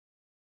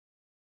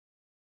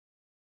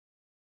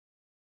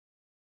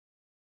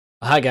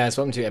Hi guys,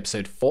 welcome to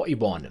episode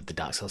 41 of the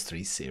Dark Souls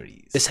 3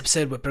 series. This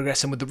episode we're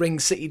progressing with the Ring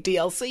City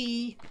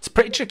DLC. It's a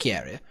pretty tricky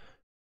area,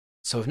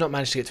 so we've not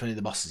managed to get to any of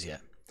the bosses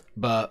yet,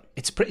 but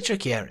it's a pretty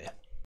tricky area.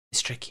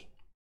 It's tricky.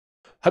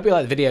 Hope you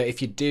like the video.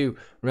 If you do,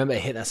 remember to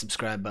hit that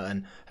subscribe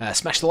button,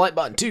 smash the like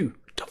button too,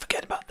 don't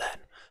forget about that,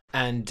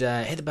 and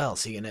hit the bell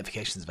so you get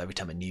notifications of every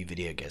time a new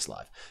video goes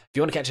live. If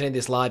you want to catch any of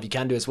this live, you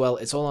can do as well.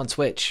 It's all on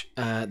Twitch.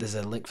 There's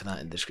a link for that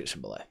in the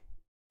description below.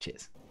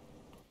 Cheers.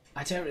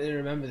 I don't really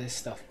remember this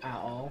stuff at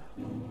all.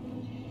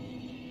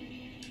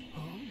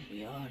 Oh,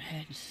 your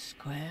head's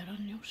square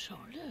on your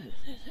shoulders,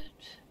 is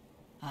it?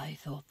 I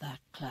thought that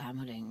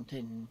clamoring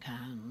tin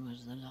can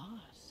was the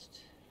last.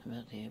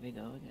 But here we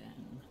go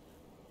again.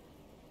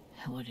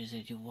 What is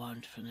it you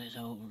want from this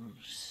old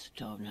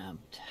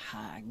stone-amped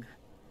hag?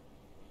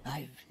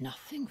 I've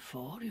nothing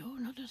for you,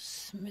 not a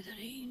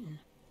smithereen.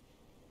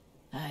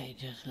 I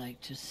just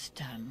like to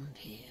stand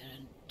here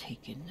and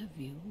take in the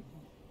view.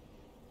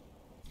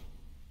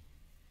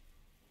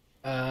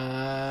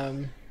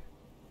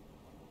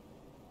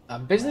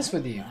 Business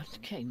with you.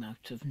 That came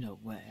out of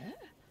nowhere.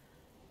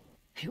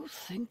 You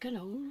think an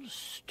old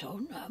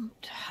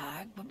stone-amped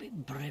hag would be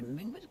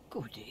brimming with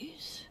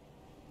goodies?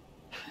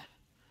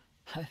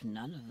 I've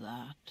none of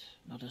that,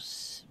 not a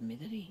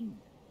smithereen.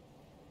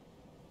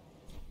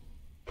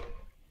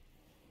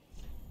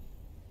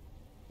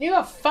 You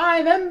got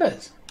 5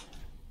 embers.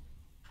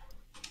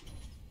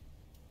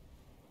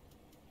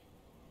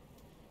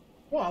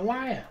 What a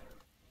liar.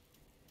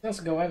 Let's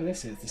go over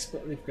this is the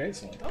split leaf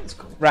greatsword. That was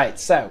cool. Right,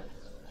 so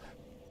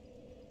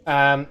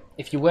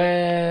if you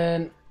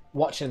weren't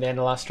watching the end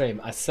of last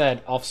stream, I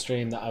said off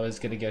stream that I was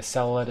gonna go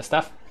sell a load of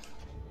stuff.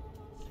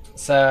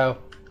 So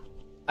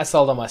I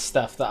sold all my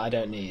stuff that I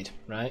don't need,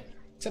 right?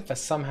 Except for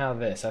somehow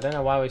this. I don't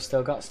know why we've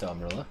still got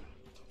Storm Ruler.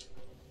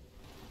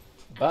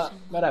 But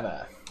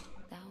whatever.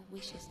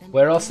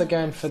 We're also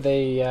going for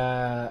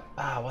the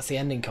what's the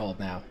ending called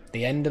now?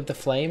 The End of the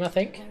Flame, I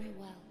think.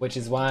 Which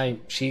is why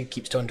she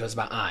keeps talking to us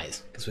about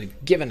eyes, because we've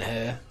given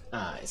her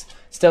eyes.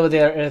 Still with the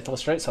Earthfall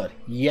Straight Sword.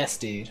 Yes,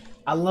 dude.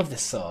 I love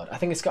this sword. I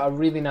think it's got a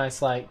really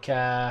nice, like,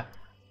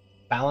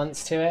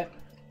 balance to it.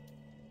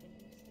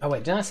 Oh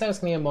wait, didn't I say I was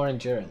going to get more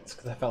endurance?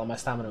 Because I felt like my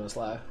stamina was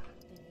low.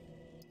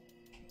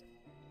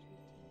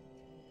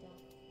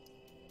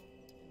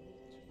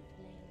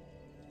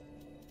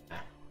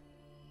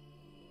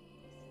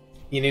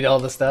 You need all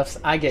the stuffs?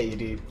 I get you,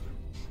 dude.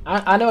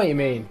 I know what you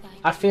mean.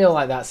 I feel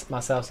like that's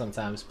myself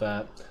sometimes,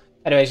 but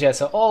anyways, yeah,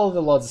 so all of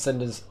the Lords of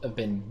Cinders have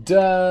been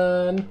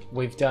done.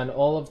 We've done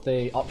all of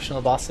the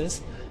optional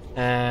bosses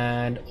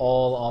and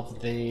all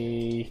of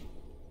the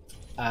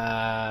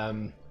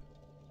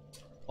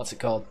what's it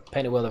called?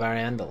 Painted World of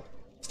Ariandel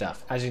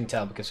stuff. As you can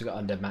tell, because we've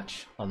got Undead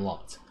Match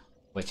unlocked,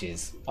 which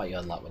is what you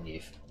unlock when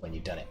you've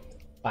done it.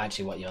 But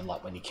actually what you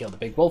unlock when you kill the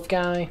big wolf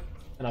guy.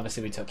 And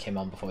obviously we took him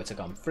on before we took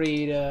on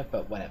Frida,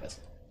 but whatever.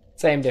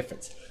 Same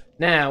difference.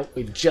 Now,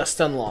 we've just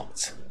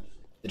unlocked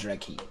the Dread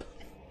Keep.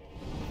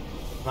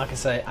 Like I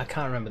say, I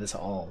can't remember this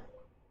at all,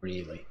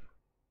 really.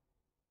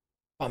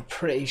 I'm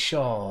pretty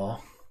sure...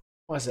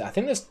 What is it? I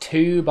think there's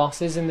 2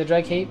 bosses in the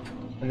Dread Keep,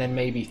 and then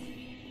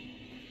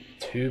maybe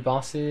 2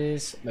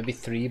 bosses, maybe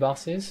 3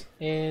 bosses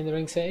in the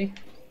Ring City.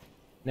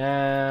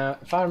 Now,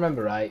 if I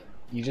remember right,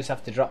 you just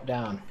have to drop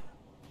down.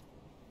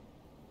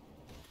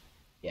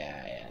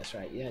 Yeah, that's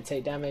right. You don't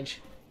take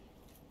damage.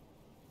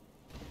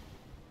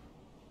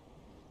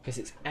 Because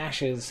it's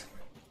ashes.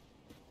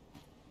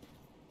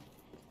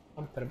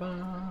 There's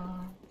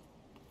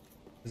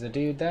a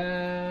dude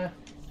there.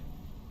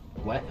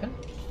 A weapon?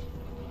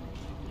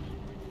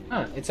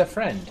 Huh, it's a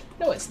friend.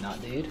 No, it's not,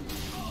 dude.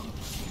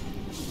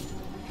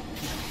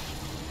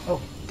 Oh,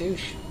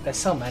 douche. There's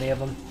so many of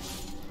them.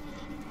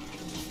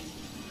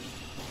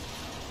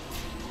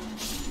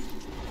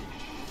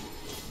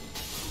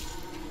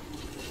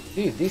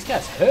 Dude, these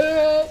guys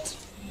hurt!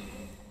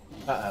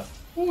 Uh-oh.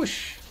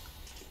 Whoosh!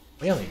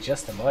 We only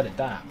just avoided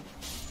that.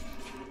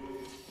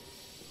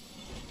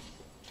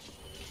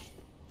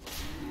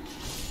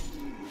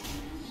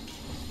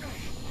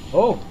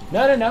 Oh,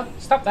 no.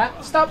 Stop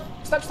that. Stop.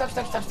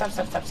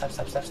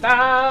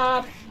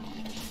 Stop.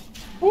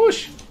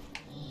 Whoosh.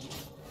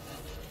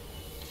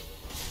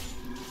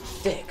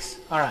 Dicks.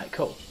 Alright,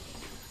 cool.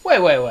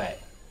 Wait.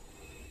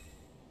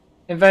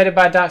 Invaded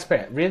by Dark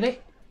Spirit. Really?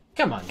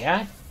 Come on,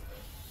 guy.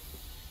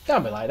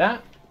 Don't be like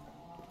that.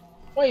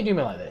 Why you do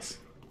me like this?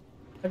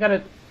 I got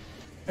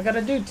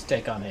a dude to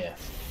take on here.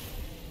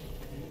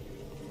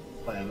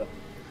 Whatever.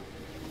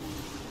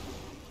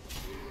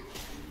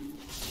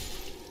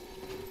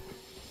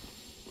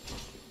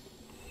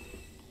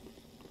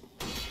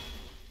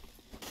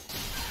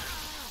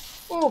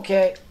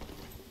 Okay.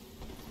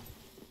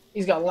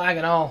 He's got lag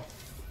and all.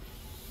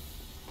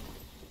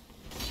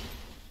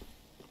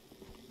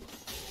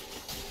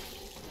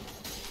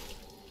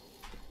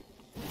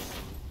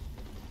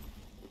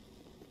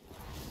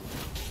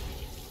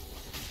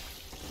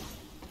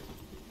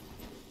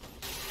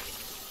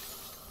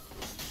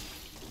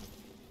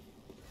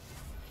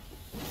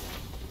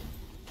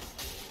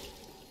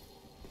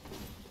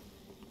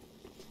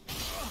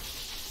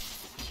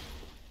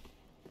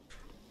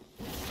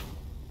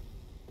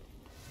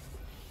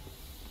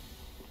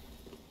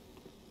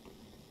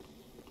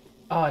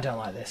 Oh, I don't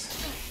like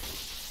this.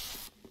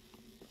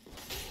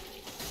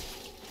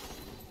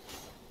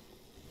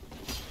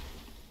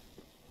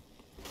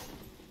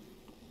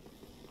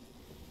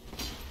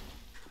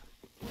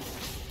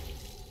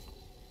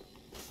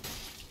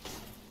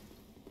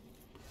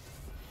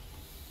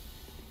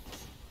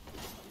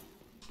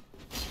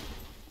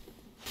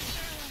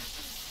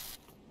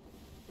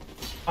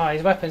 Oh,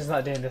 his weapon's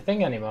not doing the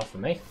thing anymore for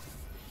me.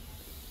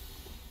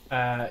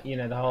 You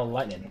know, the whole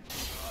lightning.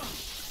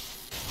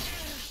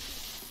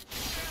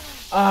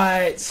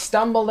 I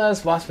stumbled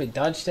us whilst we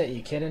dodged it, are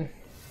you kidding?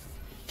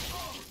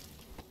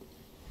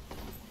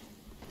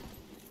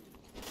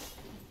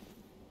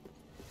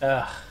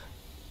 Ugh.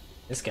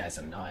 This guy's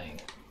annoying.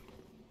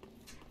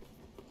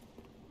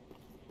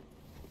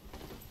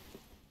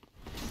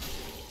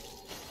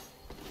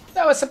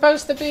 That was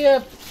supposed to be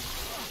a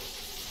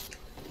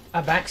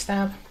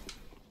backstab?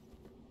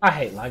 I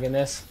hate lagging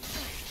this.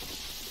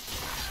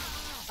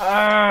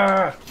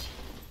 Ah!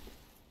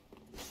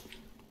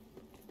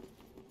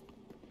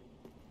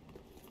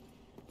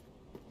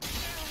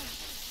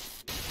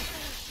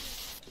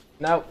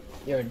 No,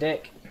 you're a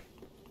dick.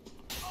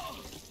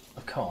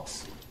 Of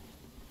course.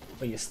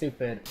 But you're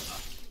stupid.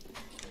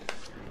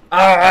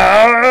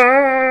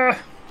 Ah!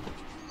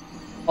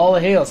 All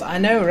the heals. I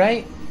know,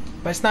 right?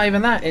 But it's not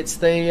even that. It's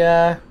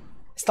the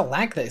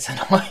lag that is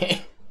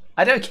annoying.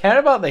 I don't care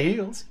about the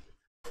heals.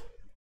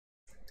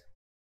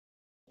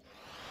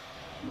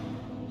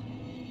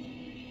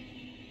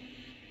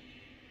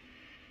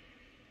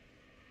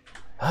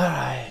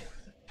 Alright.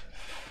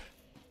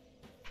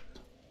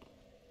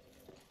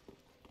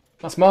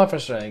 What's more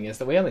frustrating is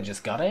that we only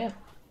just got it.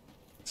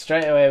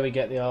 Straight away we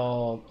get the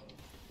old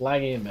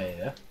laggy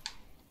invader.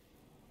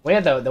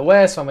 Weird though, the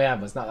worst one we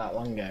had was not that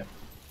long ago.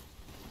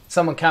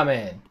 Someone come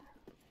in,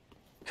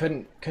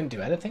 couldn't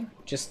do anything,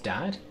 just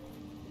died.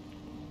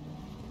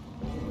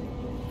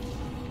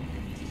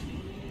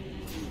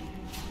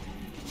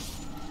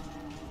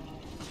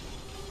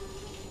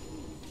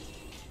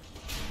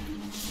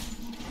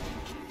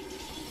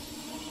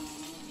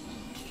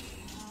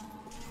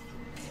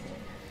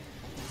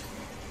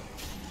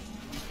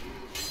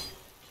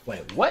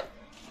 Wait, what?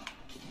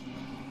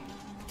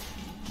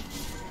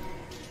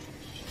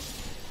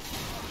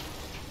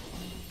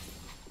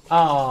 Oh,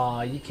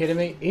 are you kidding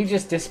me? He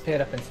just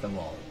disappeared up into the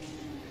wall.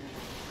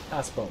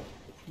 That's bull.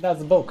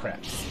 That's bull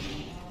crap.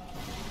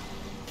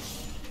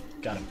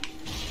 Got him.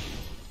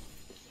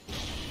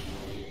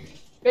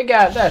 Big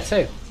guy up there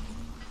too.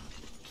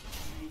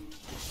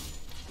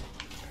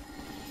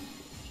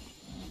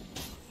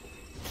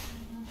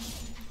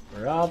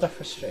 Rather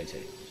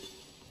frustrating.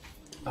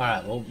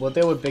 Alright, we'll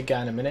deal with big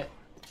guy in a minute.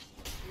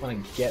 I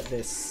want to get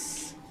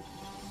this,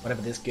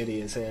 whatever this goodie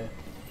is here.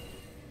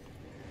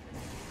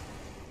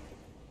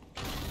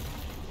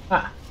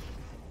 Ah,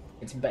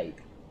 it's bait.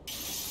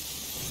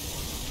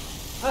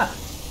 Ah.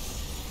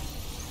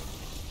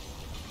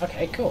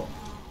 Okay, cool.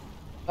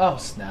 Oh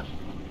snap.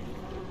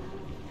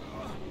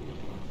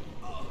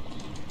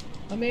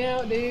 Let me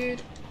out,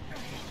 dude.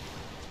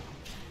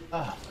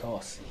 Ah, of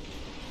course.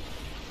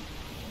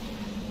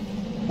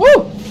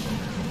 Woo!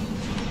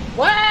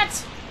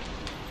 What?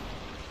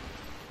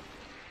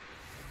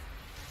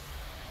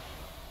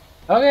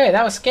 Okay,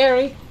 that was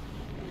scary.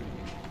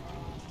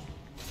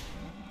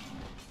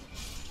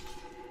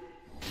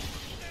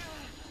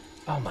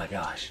 Oh my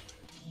gosh.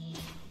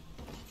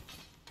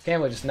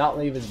 Can we just not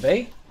leave us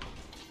be?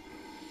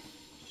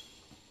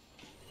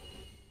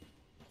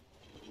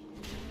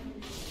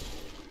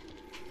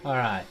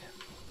 Alright.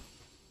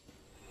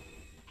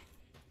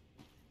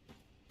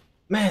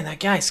 Man,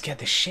 that guy scared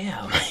the shit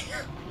out of me.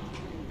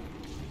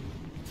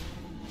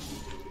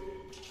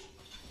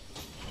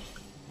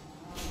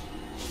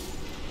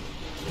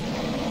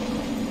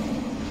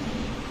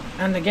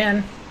 And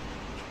again.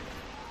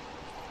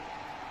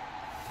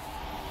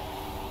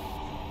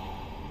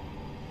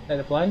 Take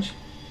the plunge.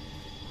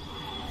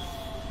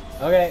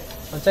 Okay,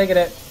 I'm taking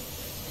it.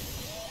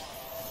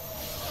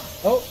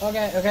 Oh,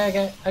 okay, okay,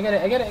 okay. I get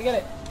it, I get it, I get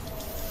it.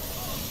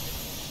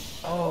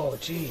 Oh,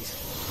 jeez.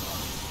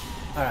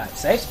 Alright,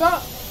 safe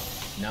spot?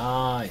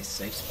 Nice,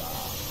 safe spot.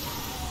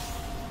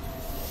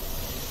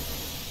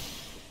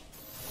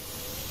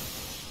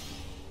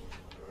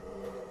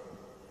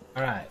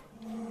 Alright.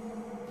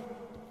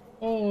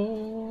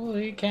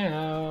 Holy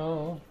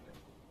cow.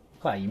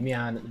 Why are you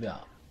meowing at the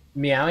beard?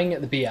 Meowing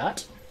at the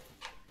beard?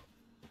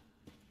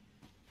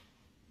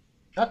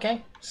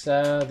 Okay,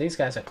 so these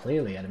guys are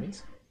clearly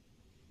enemies.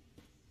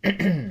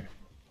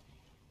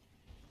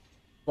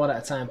 One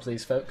at a time,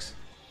 please, folks.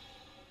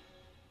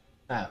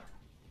 Oh.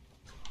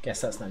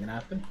 Guess that's not gonna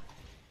happen.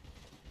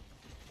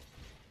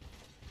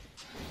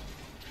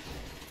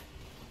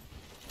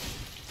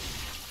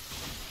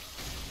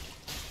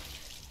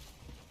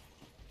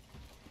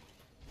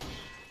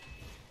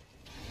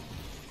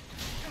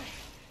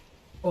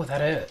 Oh,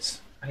 that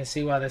hurts. I can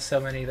see why there's so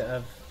many that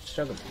have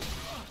struggled.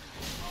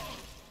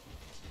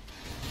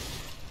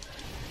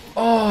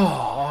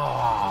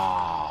 Oh!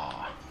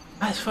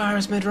 As far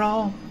as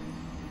mid-roll?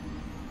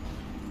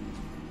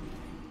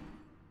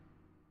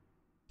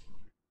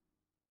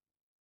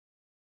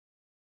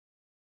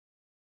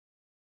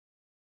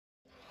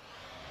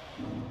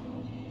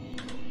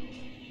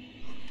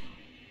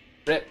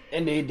 Rip,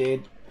 indeed,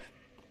 dude.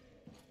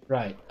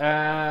 Right.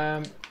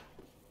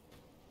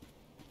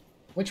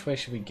 Which way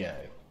should we go?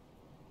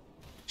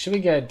 Should we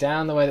go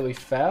down the way that we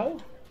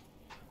fell?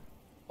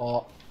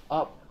 Or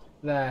up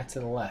there to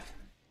the left?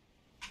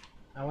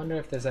 I wonder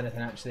if there's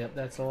anything actually up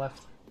there to the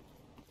left.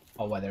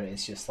 Or whether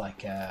it's just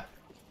like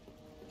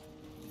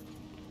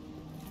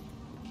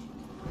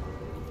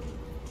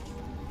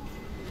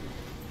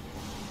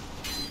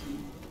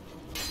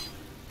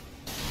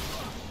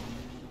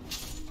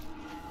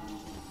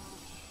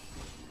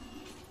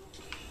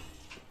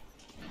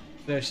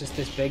there's just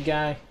this big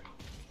guy.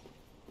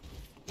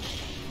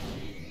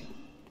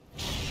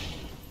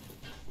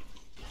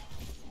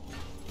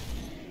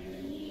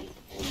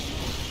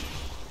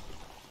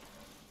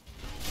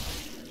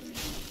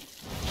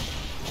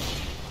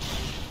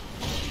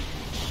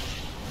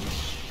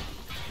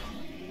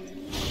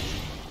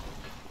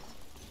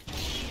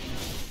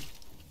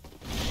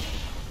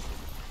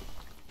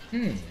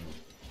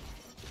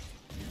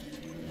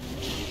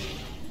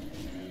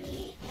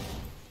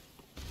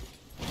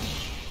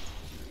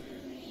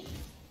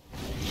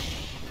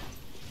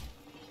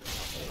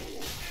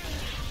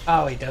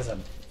 Oh, he does a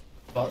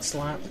butt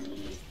slap.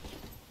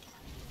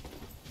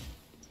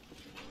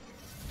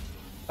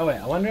 Oh wait,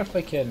 I wonder if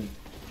we can...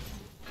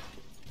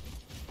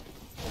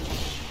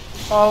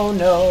 Oh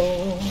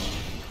no!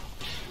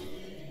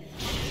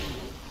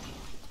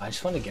 I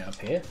just want to get up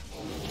here.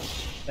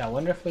 Yeah, I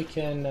wonder if we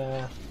can...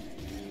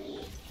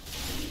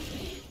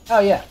 Oh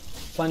yeah,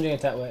 plunging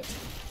attack works.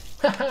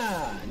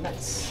 Haha,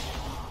 nice.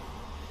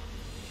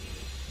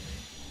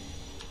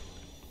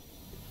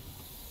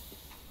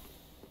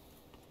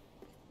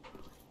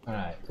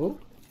 Alright, ooh,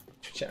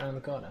 should check around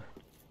the corner.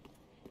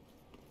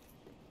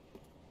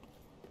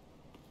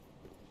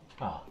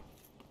 Oh.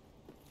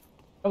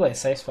 Probably a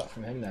safe spot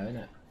from him though, isn't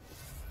it?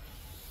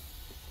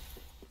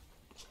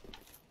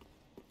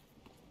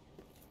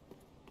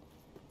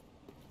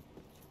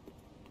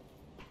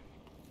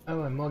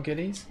 Oh, and more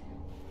goodies.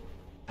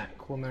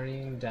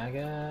 Aquamarine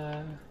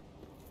dagger.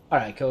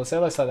 Alright, cool. So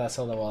it looks like that's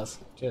all there was.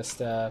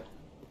 Just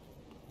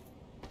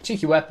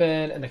cheeky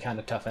weapon and a kind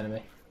of tough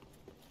enemy.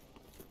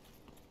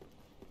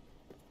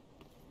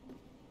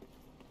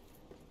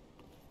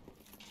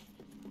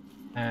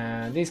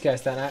 And these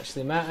guys don't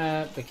actually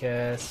matter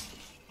because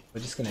we're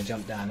just going to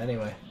jump down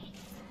anyway.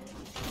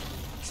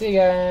 See you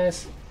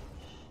guys!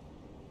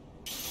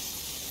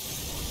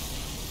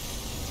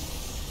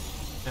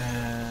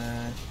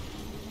 And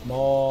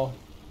more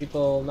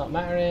people not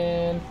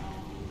mattering.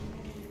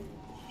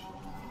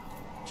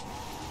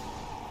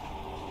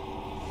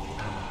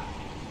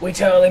 We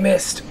totally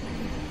missed!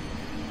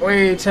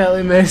 We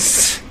totally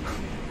missed!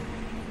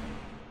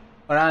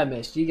 Or I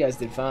missed, you guys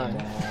did fine.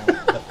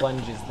 The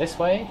plunge is this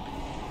way.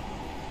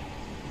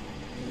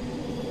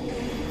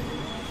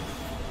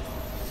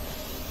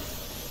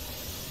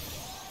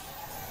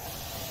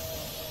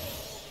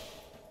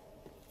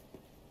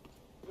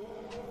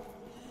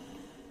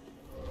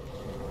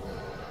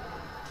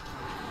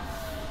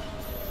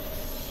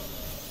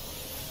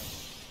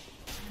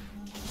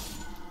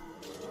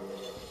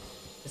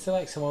 Is there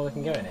like somewhere we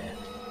can go in here?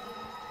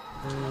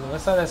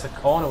 Looks like there's a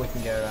corner we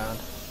can go around.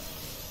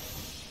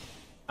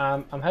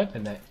 I'm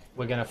hoping that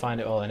we're going to find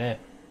it all in here.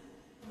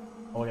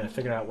 Or we're going to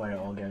figure out where it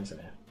all goes in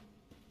here.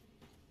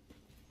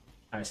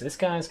 Alright, so this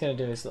guy's going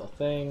to do his little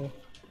thing.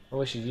 I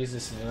wish he'd use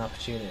this as an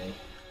opportunity.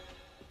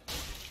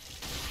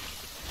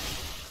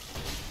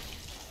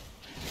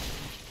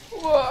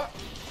 What?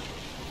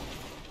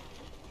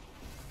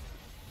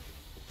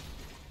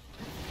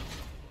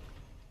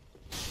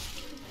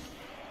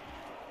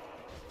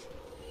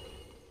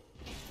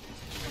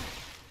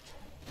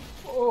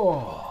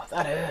 Oh,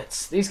 that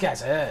hurts. These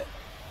guys hurt.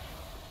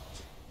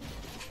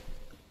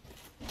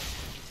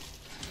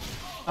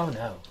 Oh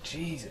no,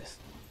 Jesus.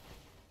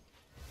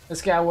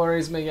 This guy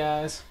worries me,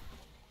 guys.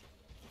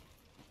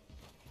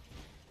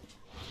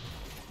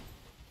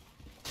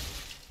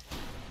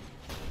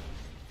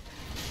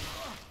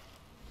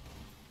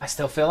 I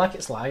still feel like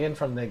it's lagging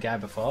from the guy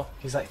before.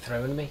 He's like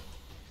throwing me.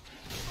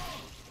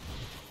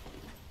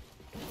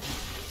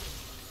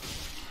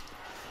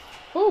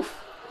 Oof.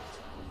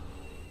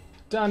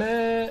 Done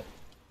it!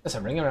 There's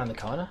a ring around the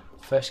corner.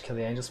 First kill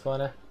the angel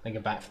spawner, then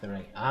go back for the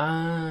ring.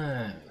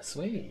 Ah,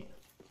 sweet.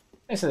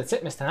 Thanks for the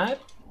tip, Mr. Hyde.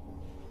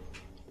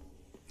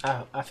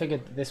 Oh, I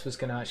figured this was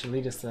going to actually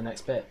lead us to the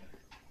next bit.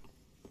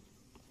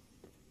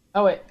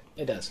 Oh wait,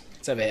 it does.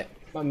 It's over here.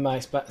 My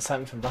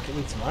excitement from Rocket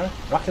League tomorrow?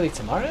 Rocket League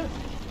tomorrow?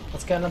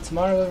 What's going on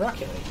tomorrow with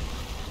Rocket League?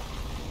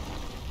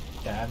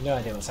 Yeah, I have no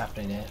idea what's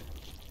happening here.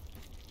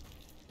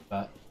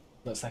 But,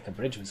 looks like a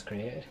bridge was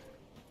created.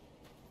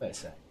 Wait a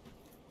sec.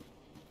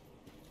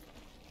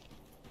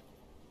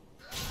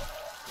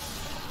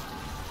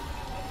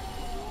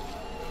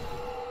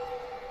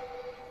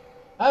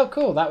 Oh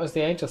cool, that was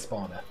the angel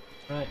spawner.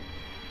 Right.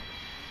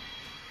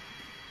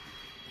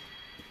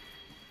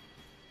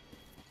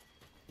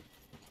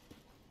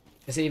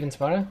 Is it even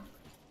tomorrow?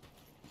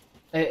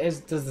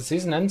 Does the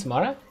season end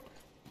tomorrow?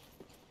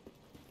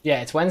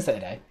 Yeah, it's Wednesday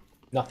today.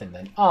 Nothing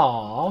then.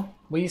 Aww.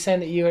 Were you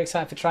saying that you were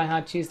excited for Try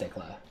Hard Tuesday,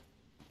 Claire?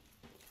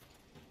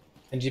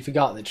 And you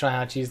forgot that Try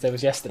Hard Tuesday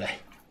was yesterday?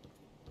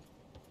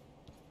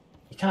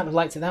 You can't have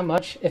liked it that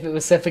much if it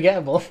was so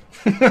forgettable.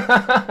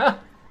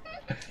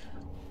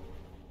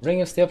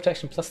 Ring of Steel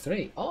Protection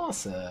 +3.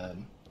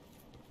 Awesome.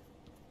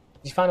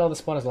 Did you find all the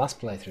spawners last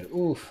playthrough?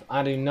 Oof,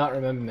 I do not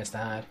remember, Mr.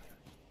 Hyde.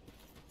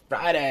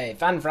 Friday,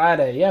 Fan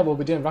Friday. Yeah, we'll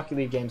be doing Rocket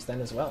League games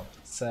then as well.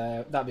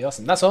 So that'd be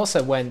awesome. That's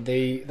also when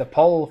the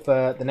poll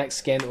for the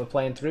next game that we're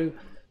playing through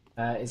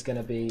is going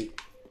to be.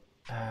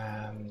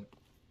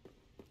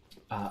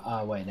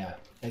 Wait, no.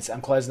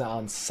 I'm closing it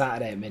on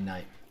Saturday at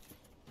midnight.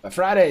 But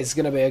Friday is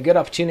going to be a good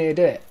opportunity to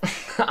do it.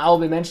 I'll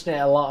be mentioning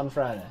it a lot on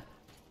Friday.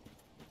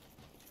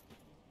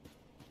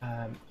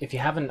 If you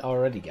haven't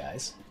already,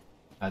 guys,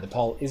 the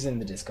poll is in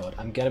the Discord.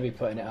 I'm going to be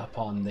putting it up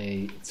on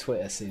the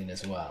Twitter soon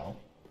as well.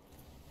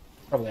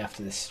 Probably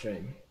after this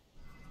stream.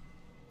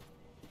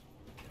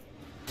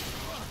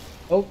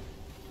 Oh,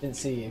 didn't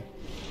see you.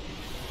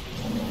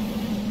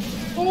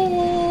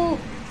 Oh,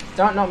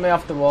 don't knock me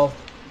off the wall.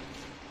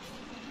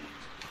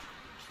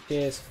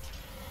 Cheers.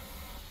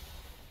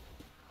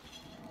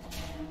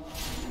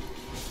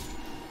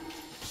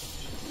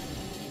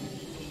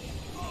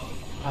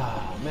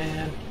 Oh,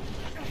 man.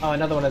 Oh,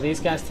 another one of these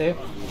guys too.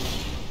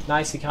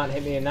 Nice, he can't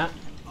hit me in that.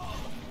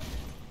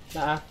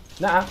 Nuh-uh.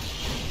 Nuh-uh.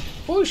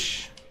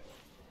 Whoosh.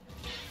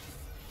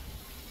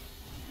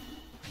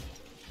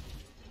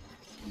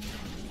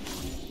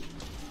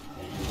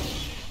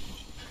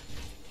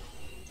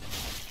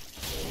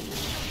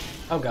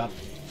 Oh god.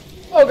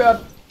 Oh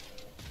god.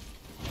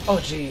 Oh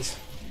jeez.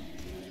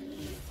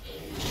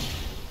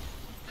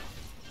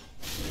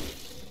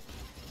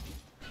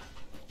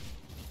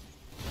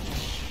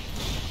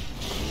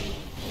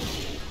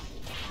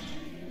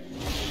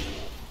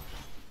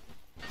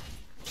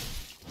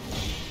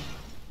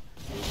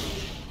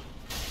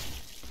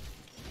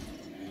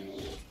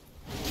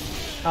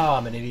 Oh,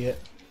 I'm an idiot.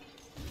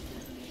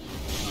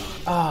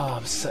 Oh,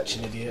 I'm such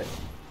an idiot.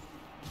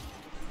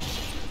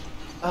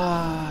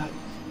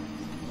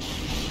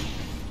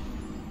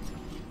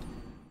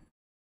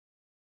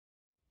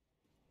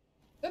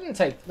 Doesn't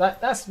take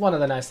that's one of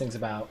the nice things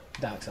about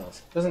Dark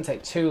Souls. It doesn't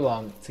take too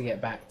long to get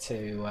back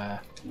to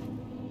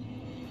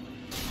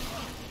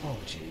oh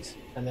jeez.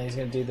 And then he's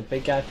gonna do the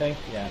big guy thing?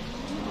 Yeah.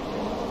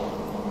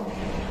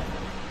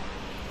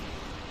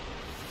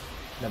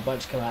 And a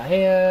bunch come out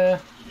here.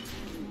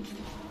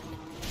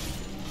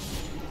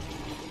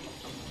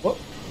 Whoop.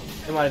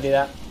 Didn't want to do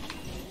that.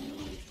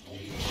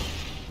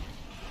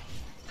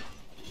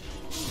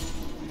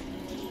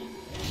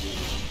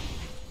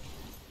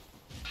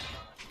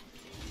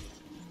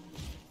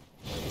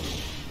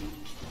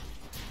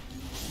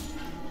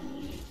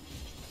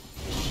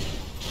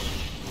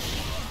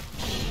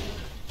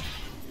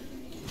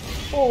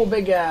 Oh,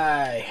 big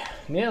guy.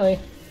 Nearly.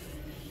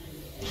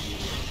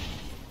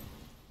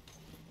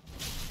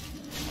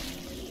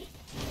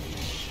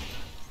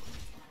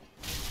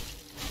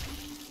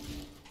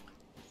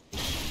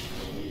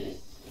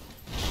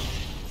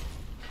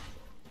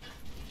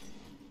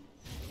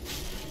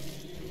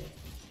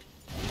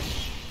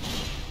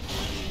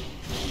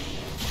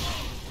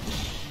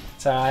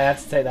 So I had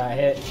to take that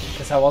hit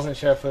because I wasn't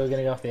sure if we were going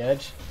to go off the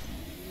edge.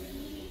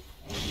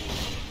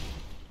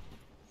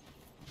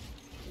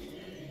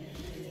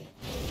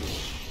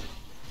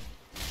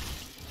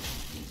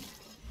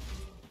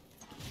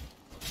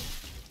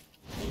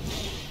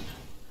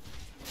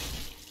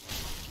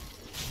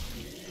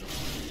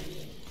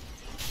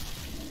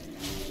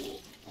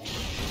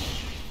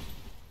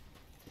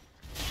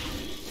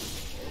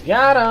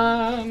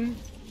 Got him!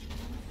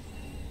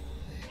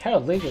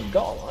 Herald Legion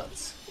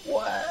Gauntlets.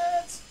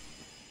 What?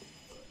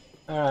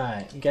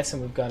 Alright, I'm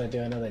guessing we've got to do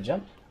another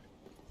jump.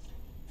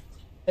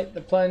 Take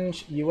the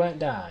plunge, you won't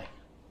die.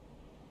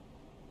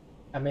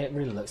 I mean, it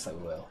really looks like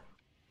we will.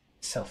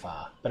 So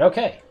far. But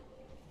okay.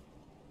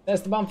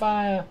 There's the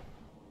bonfire.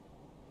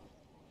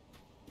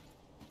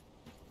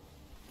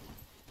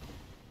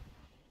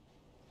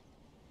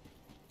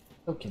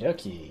 Okie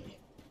dokie.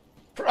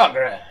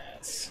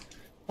 Progress!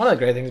 One of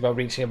the great things about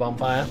reaching a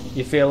bonfire,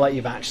 you feel like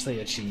you've actually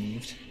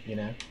achieved, you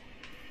know?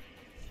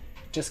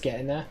 Just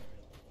getting there.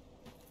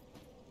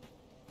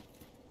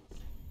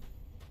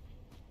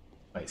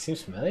 Wait, it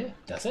seems familiar?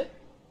 Does it?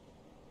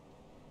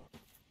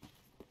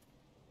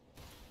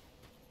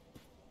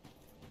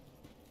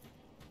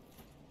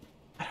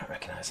 I don't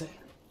recognize it.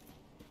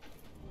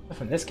 Not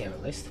from this game,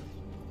 at least.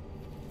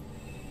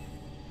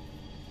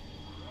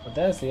 But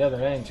there's the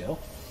other angel.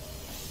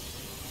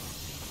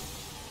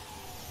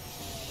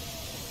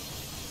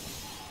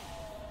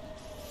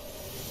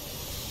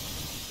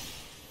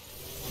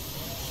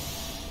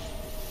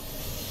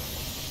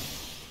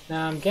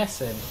 Now I'm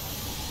guessing.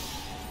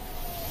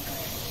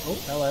 Oh,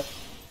 hello.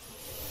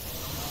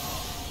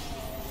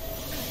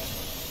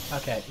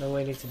 Okay, no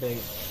way need to be.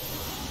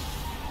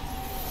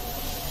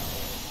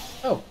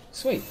 Oh,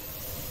 sweet.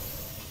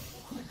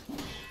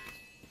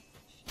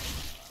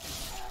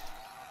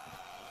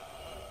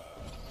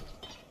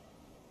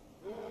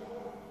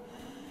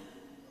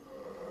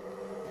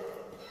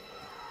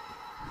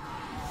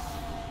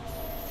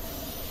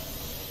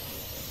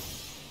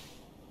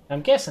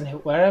 I'm guessing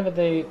wherever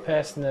the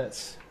person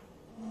that's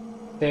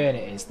doing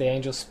it is, the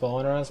angel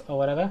spawner or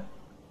whatever.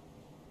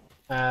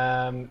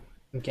 I'm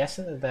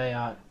guessing that they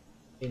are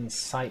in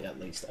sight at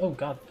least. Oh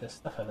god, there's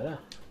stuff over there.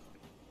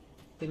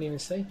 Didn't even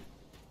see.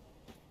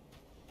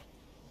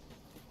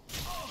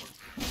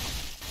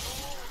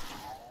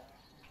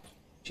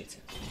 Shit.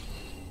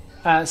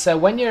 So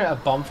when you're at a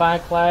bonfire,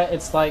 Claire,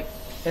 it's like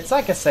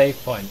a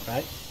save point,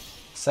 right?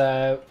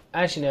 So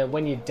as you know,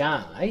 when you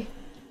die,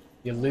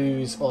 you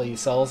lose all your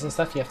souls and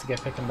stuff. You have to go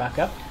pick them back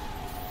up.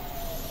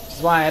 Which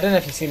is why I don't know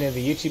if you've seen any of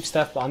the YouTube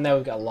stuff, but on there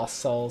we've got a lost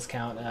souls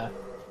counter,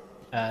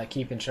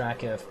 keeping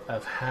track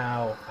of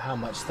how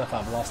much stuff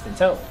I've lost in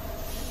total.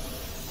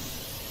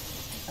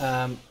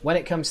 When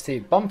it comes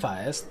to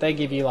bonfires, they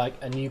give you like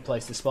a new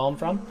place to spawn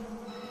from,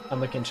 and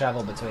we can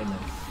travel between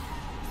them.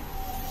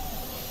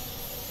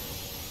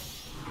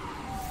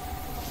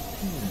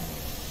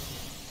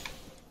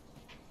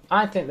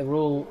 I think the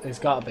rule has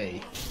got to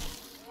be.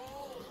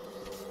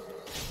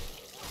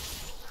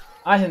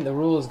 I think the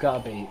rule has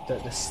got to be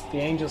that the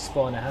angel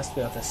spawner has to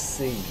be able to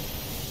see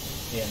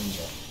the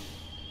angel.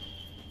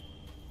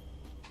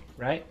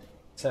 Right?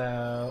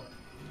 So.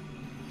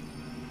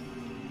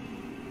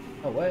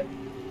 Oh wait.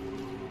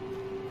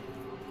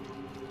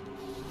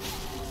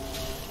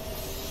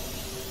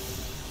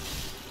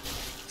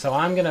 So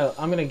I'm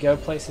gonna go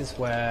places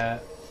where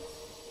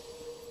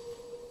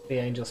the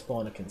angel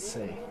spawner can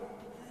see.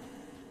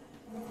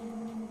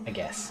 I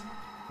guess.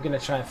 I'm gonna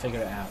try and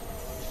figure it out.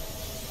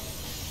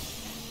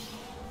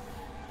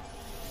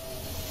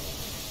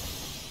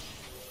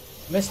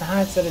 Mr.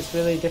 Hyde said it's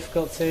really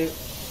difficult to...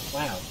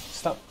 Wow,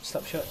 stop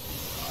shut.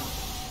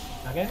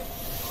 Okay.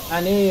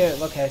 I knew you...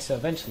 Okay, so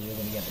eventually you're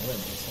gonna get the win,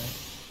 so...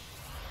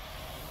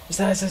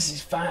 Besides, this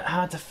is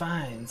hard to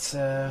find,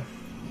 so...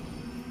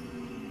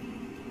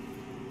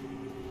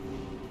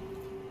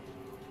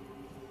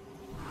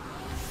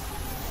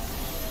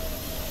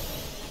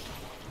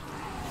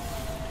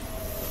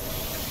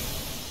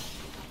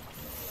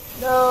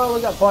 No,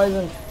 we got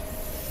poisoned.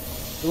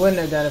 We wouldn't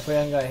have done if we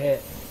hadn't got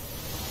hit.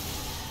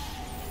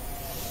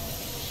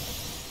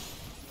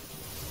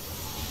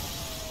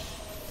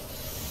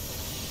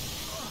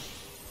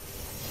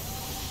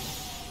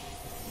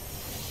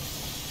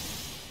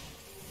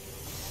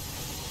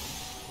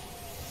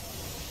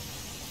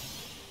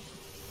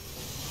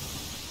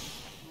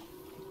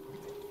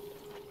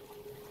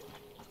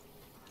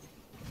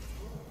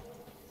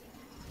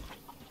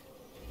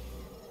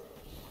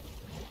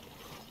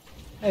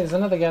 Hey, there's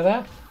another guy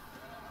there.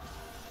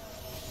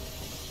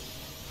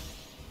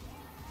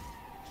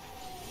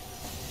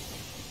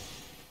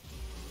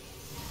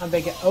 I'm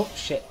big. Oh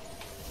shit.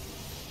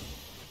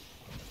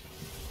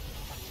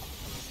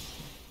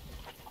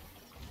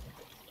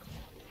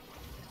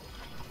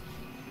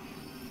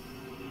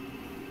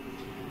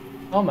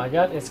 Oh my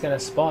god, it's gonna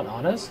spawn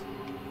on us?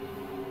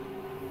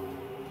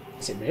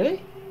 Is it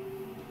really?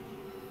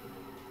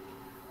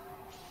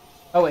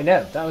 Oh wait,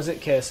 no, that was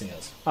it cursing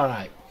us.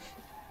 Alright.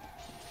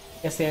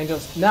 Guess the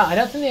angels... No, I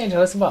don't think the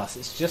angel is a boss.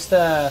 It's just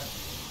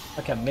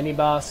like a mini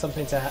boss,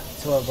 something to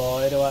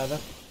avoid or whatever.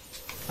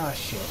 Oh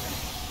shit.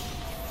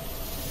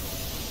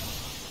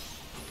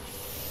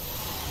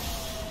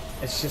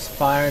 It's just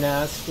firing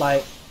at us.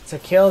 Like, to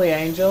kill the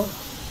angel,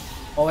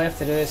 all we have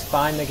to do is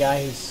find the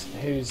guy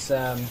who's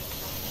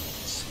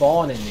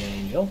spawning the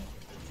angel.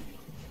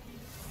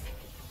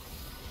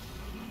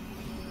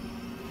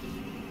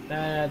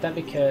 No, don't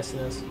be cursing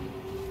us.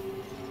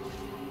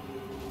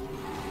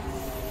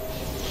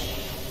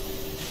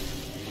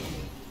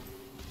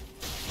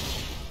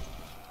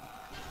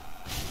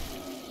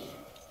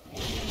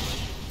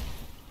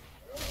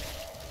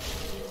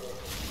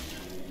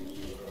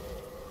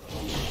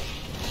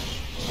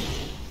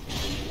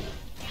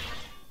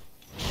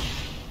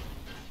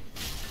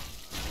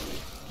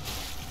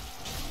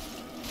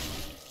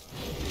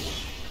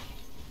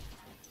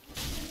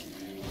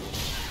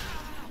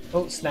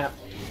 Oh, snap.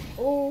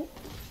 Oh.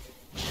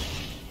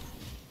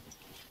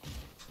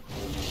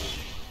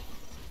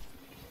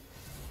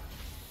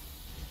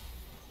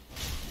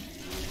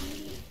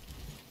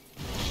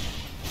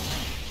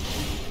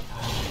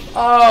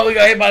 Oh, we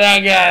got hit by that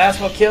guy. That's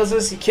what kills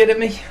us. You kidding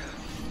me?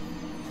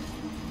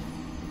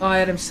 Oh, I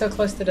had him so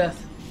close to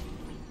death.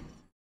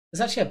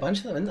 There's actually a bunch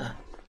of them in there.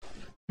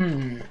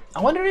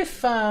 I wonder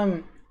if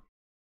the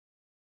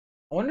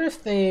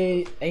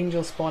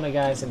angel spawner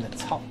guy's in the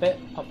top bit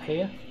up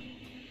here.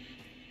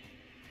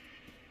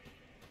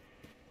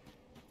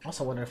 I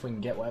also wonder if we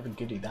can get whatever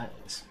goodie that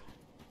is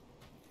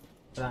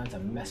without having to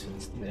mess with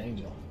this stupid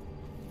angel.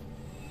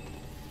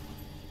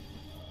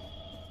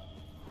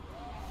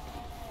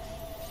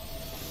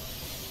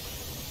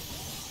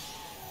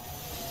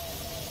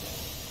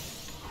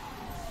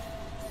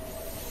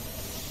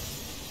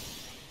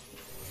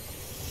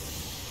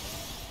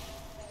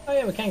 Oh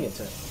yeah, we can get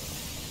to it.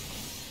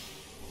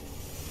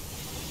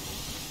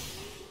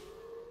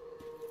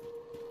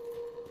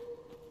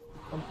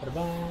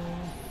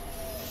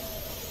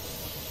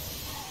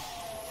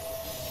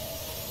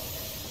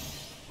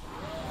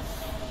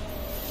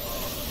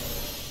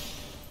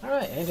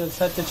 Alright. Angel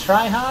decided to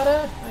try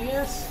harder, I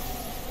guess.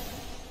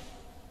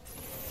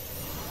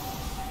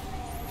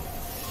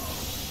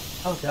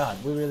 Oh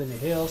god, we really need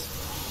heals.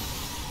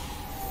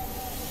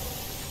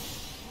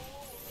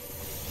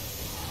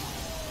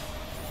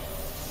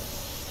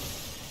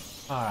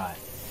 Alright.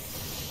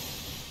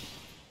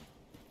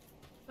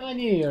 I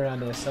knew you were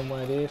around here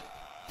somewhere, dude.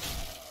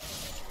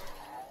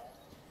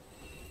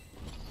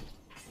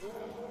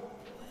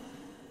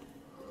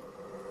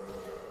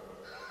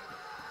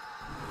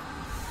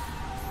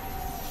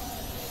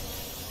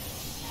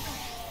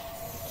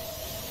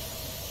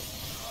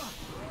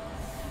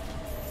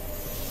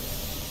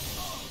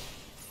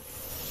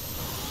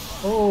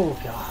 Oh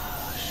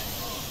gosh.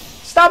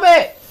 Stop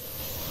it!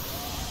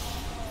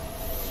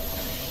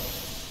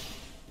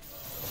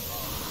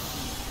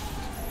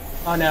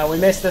 Oh no, we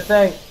missed the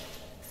thing.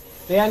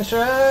 The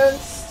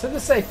entrance to the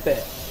safe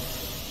bit.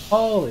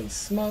 Holy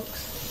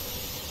smokes.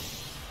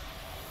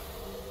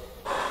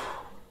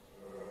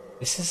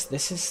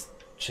 This is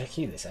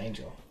tricky, this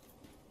Angel.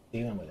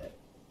 Dealing with it.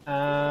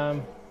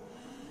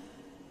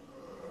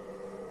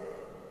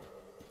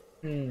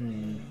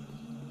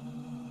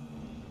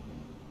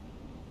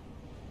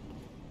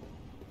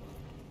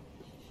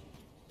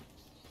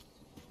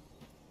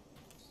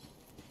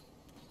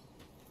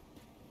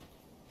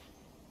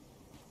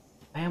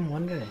 I am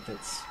wondering if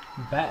it's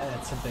better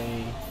to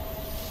be...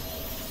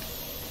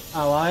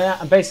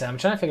 Oh, basically, I'm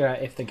trying to figure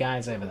out if the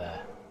guy's over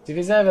there. So if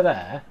he's over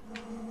there,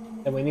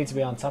 then we need to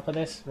be on top of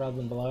this rather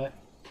than below it.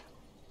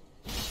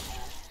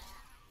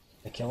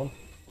 To kill him.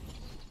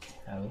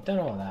 We've done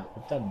all that.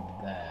 We've done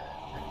that.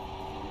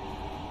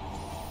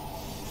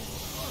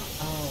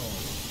 Oh.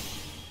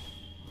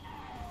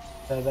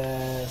 So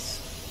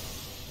there's...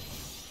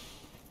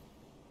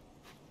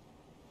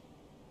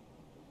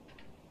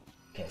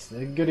 Okay, so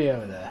there's a goodie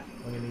over there.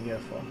 We're going to go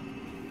for.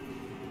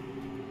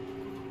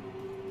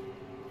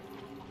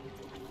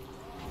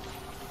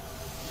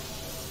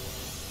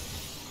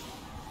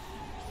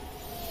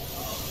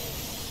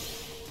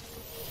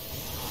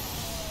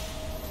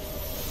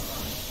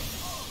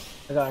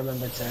 I gotta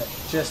remember to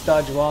just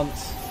dodge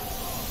once.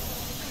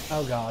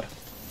 Oh god.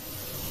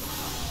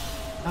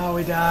 Oh,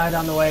 we died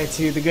on the way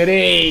to the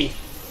goodie!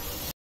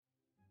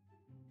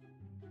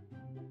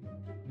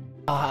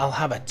 I'll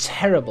have a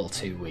terrible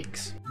 2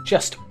 weeks.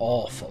 Just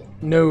awful.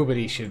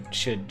 Nobody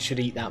should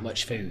eat that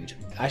much food.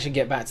 I should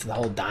get back to the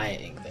whole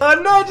dieting thing. Oh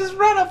no, just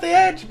ran off the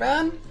edge,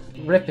 man!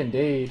 Rip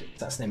indeed.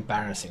 That's an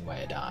embarrassing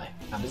way to die.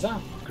 How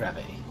bizarre.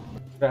 Gravity.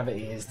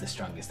 Gravity is the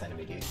strongest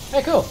enemy, dude.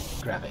 Hey, cool.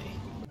 Gravity.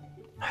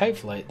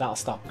 Hopefully that'll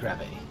stop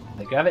gravity.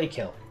 The gravity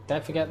kill.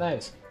 Don't forget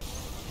those.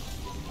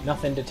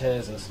 Nothing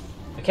deters us.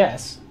 I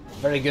guess.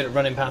 Very good at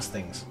running past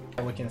things.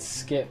 We can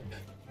skip.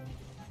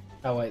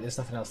 Oh wait, there's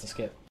nothing else to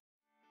skip.